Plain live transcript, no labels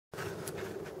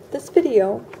This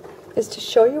video is to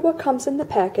show you what comes in the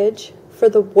package for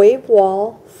the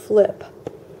Wavewall Flip.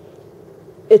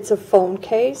 It's a phone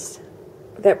case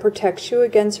that protects you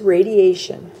against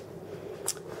radiation.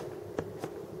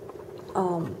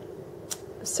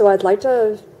 So I'd like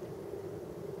to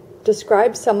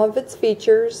describe some of its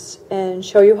features and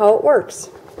show you how it works.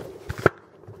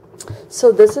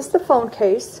 So this is the phone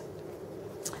case.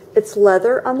 It's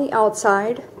leather on the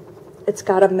outside. It's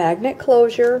got a magnet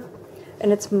closure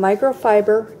and it's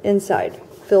microfiber inside.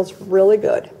 Feels really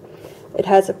good. It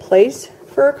has a place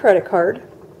for a credit card.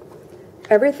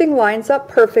 Everything lines up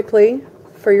perfectly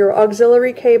for your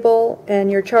auxiliary cable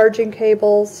and your charging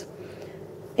cables,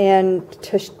 and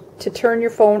to turn your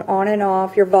phone on and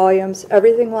off, your volumes,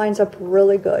 everything lines up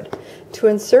really good. To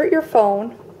insert your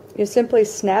phone, you simply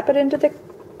snap it into the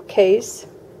case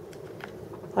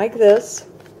like this.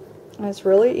 And it's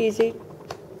really easy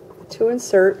to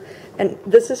insert. And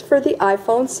this is for the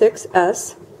iPhone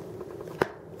 6s.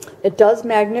 It does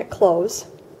magnet close.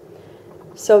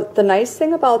 So the nice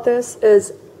thing about this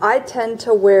is I tend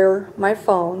to wear my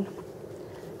phone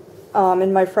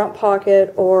in my front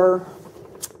pocket, or,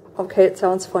 okay, it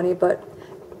sounds funny, but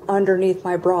underneath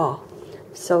my bra.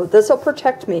 So this will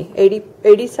protect me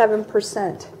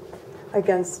 87%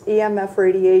 against EMF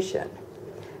radiation.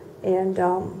 And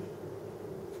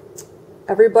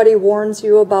everybody warns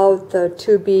you about the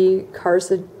 2B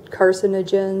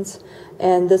carcinogens,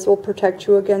 and this will protect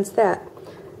you against that.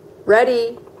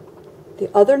 Ready? The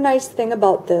other nice thing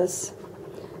about this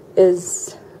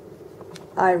is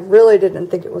I really didn't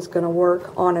think it was going to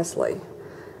work, honestly.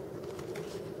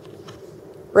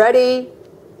 Ready?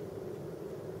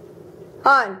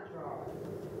 On.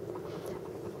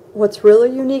 What's really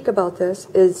unique about this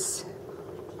is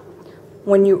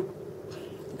when you,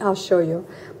 I'll show you,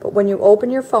 but when you open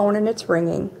your phone and it's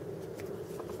ringing,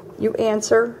 you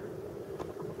answer,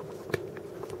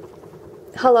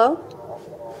 hello?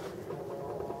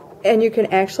 And you can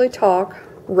actually talk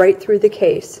right through the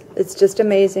case. It's just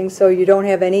amazing, so you don't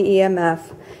have any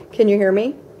EMF. Can you hear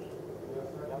me?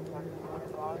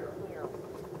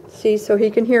 See, so he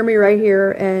can hear me right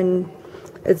here, and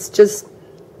it's just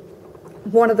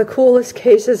one of the coolest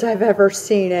cases I've ever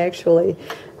seen, actually.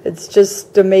 It's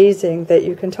just amazing that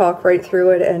you can talk right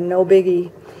through it and no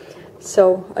biggie.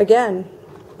 So again,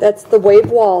 that's the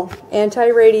Wavewall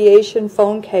anti-radiation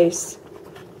phone case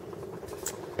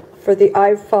for the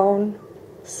iPhone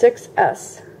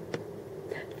 6s.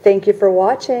 Thank you for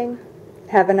watching.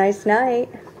 Have a nice night.